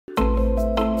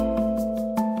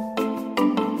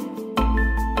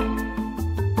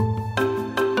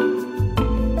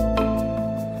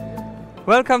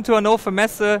Welcome to Hannover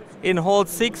Messe in Hall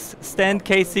 6, stand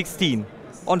K16.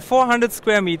 On 400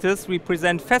 square meters, we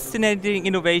present fascinating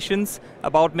innovations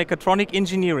about mechatronic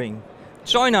engineering.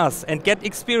 Join us and get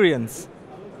experience.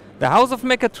 The House of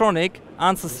Mechatronic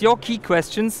answers your key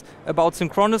questions about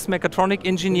synchronous mechatronic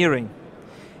engineering.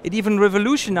 It even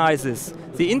revolutionizes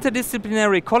the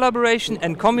interdisciplinary collaboration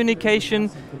and communication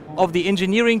of the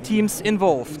engineering teams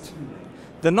involved.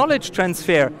 The knowledge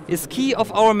transfer is key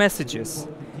of our messages.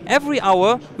 Every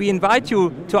hour we invite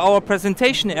you to our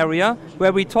presentation area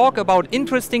where we talk about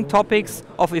interesting topics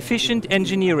of efficient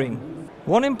engineering.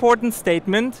 One important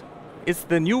statement is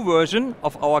the new version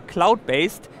of our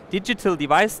cloud-based digital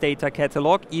device data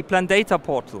catalog Eplan data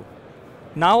portal.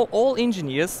 Now all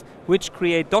engineers which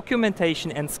create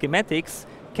documentation and schematics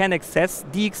can access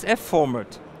DXF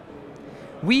format.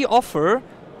 We offer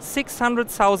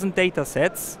 600,000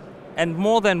 datasets and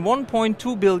more than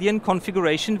 1.2 billion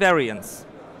configuration variants.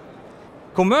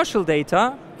 Commercial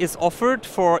data is offered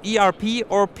for ERP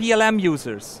or PLM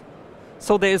users.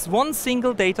 So there is one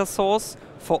single data source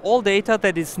for all data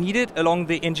that is needed along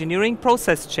the engineering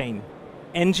process chain,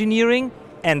 engineering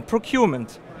and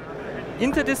procurement.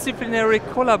 Interdisciplinary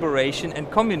collaboration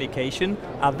and communication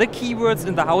are the keywords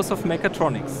in the House of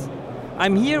Mechatronics.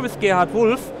 I'm here with Gerhard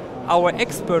Wolf, our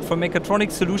expert for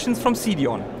mechatronic solutions from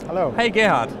CDON. Hello. Hey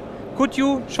Gerhard, could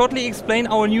you shortly explain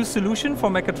our new solution for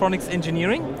mechatronics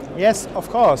engineering? Yes, of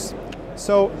course.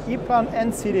 So Eplan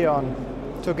and CDON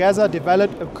together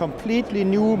developed a completely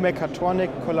new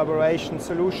mechatronic collaboration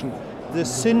solution, the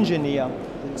Syngineer.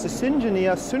 The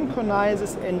Syngineer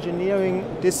synchronizes engineering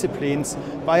disciplines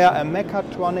via a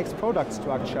mechatronics product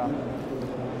structure.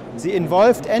 The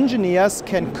involved engineers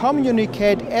can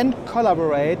communicate and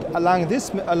collaborate along this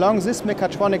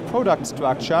mechatronic product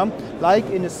structure, like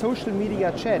in a social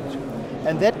media chat.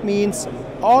 And that means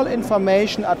all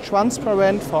information are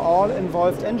transparent for all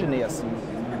involved engineers.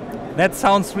 That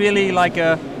sounds really like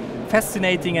a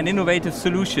fascinating and innovative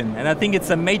solution, and I think it's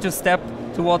a major step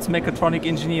towards mechatronic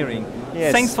engineering.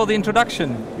 Yes. Thanks for the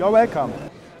introduction. You're welcome.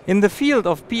 In the field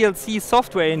of PLC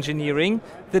software engineering,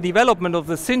 the development of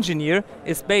the Syngineer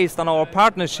is based on our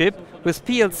partnership with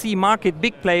PLC market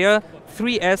big player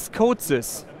 3S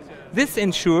Codesys. This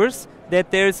ensures that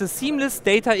there is a seamless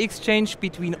data exchange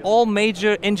between all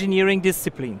major engineering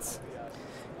disciplines.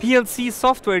 PLC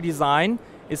software design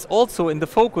is also in the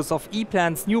focus of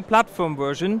Eplan's new platform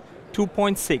version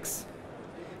 2.6.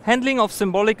 Handling of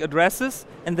symbolic addresses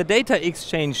and the data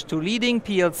exchange to leading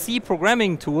PLC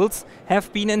programming tools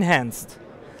have been enhanced.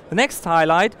 The next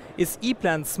highlight is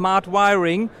Eplan's smart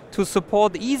wiring to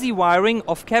support easy wiring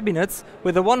of cabinets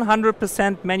with a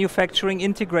 100% manufacturing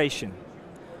integration.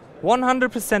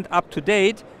 100%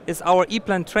 up-to-date is our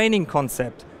Eplan training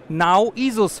concept, now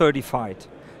ISO certified.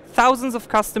 Thousands of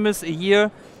customers a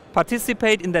year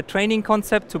participate in that training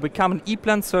concept to become an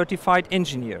Eplan certified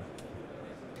engineer.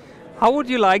 How would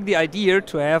you like the idea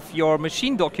to have your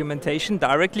machine documentation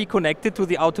directly connected to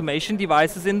the automation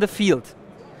devices in the field?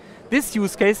 This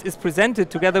use case is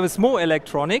presented together with Mo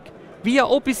Electronic via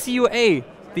OPC-UA.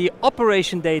 The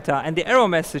operation data and the error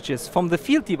messages from the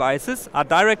field devices are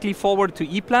directly forwarded to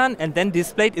Eplan and then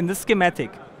displayed in the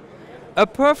schematic. A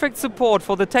perfect support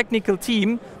for the technical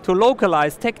team to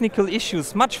localize technical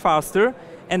issues much faster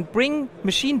and bring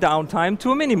machine downtime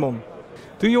to a minimum.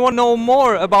 Do you want to know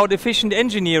more about efficient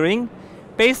engineering?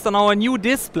 Based on our new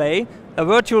display, a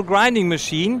virtual grinding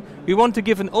machine, we want to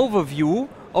give an overview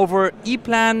over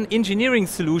Eplan engineering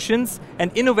solutions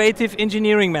and innovative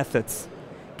engineering methods.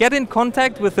 Get in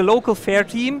contact with the local fair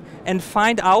team and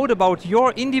find out about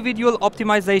your individual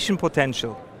optimization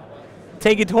potential.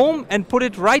 Take it home and put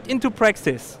it right into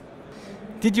practice.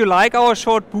 Did you like our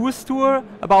short booth tour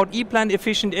about Eplan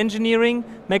efficient engineering,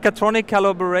 mechatronic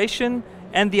collaboration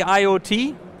and the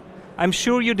IoT? I'm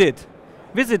sure you did.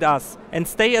 Visit us and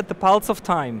stay at the pulse of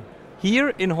time. Here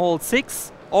in Hall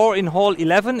 6 or in Hall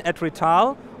 11 at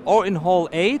Rital or in Hall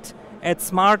 8 at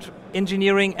Smart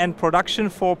Engineering and Production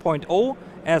 4.0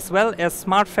 as well as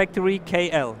Smart Factory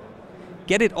KL.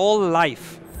 Get it all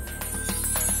live.